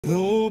The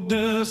old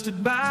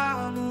dusted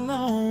Bible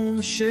on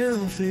the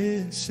shelf,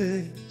 it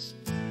says,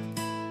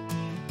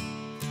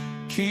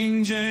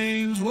 King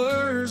James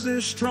words,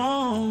 they're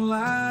strong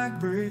like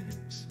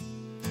bricks.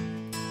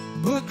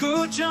 Book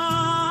of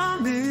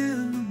John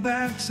in the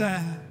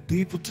backside.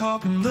 People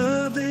talking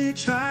love, they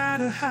try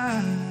to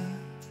hide.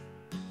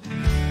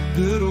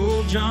 Good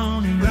old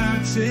Johnny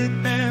writes it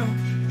down.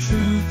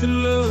 Truth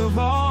and love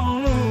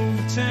all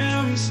over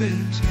town. He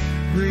says,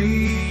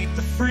 greet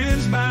the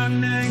friends by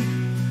name.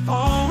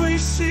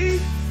 Always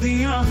see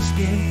the honest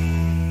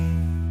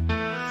game.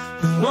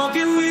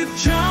 Walking with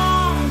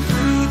John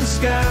through the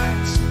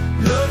skies.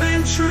 Love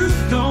and truth,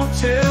 don't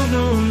tell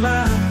no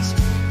lies.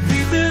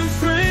 Read them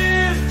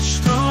French,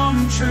 strong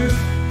and true.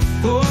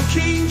 For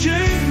King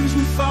James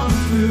we follow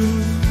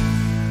through.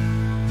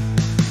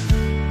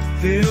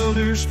 The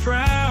elders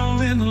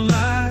prowl in the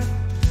light.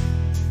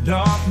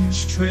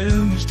 Darkness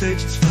trembles,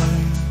 takes its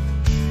flight.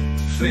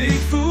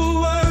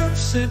 Faithful words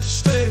set to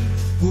stay.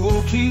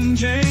 Oh, King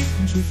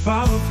James, we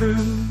follow through.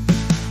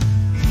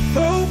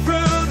 Oh,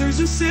 brothers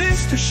and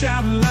sisters,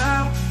 shout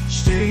aloud.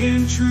 Stay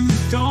in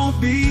truth, don't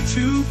be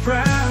too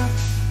proud.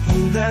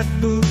 Hold that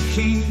book,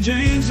 King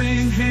James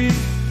in hand.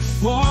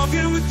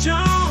 Walking with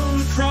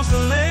John across the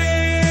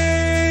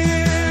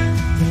land.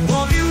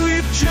 Walking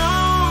with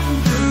John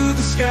through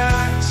the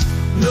skies.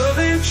 Love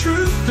and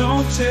truth,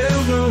 don't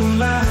tell no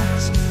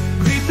lies.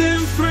 Greet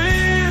them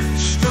friends,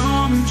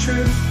 strong and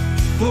true.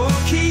 For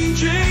King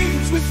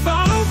James, we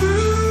follow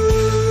through.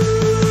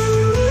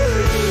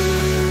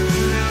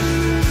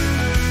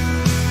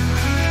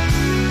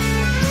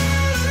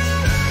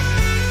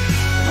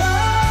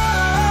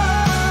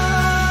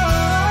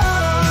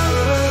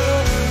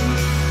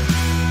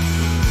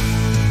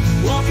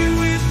 Walking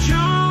with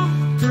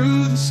John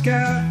through the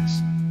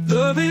skies.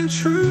 Love and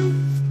truth,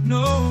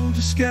 no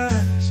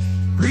disguise.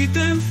 Greet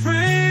them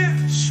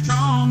friends,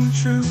 strong and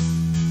true.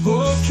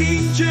 For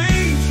King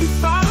James, we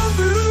follow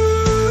through.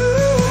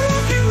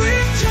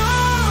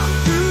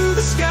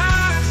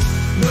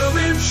 Love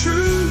and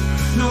truth,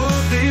 no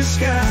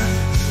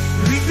disguise.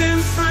 Read them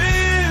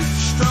friends,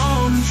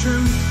 strong and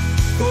true.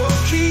 For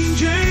King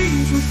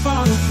James, we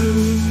follow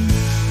through.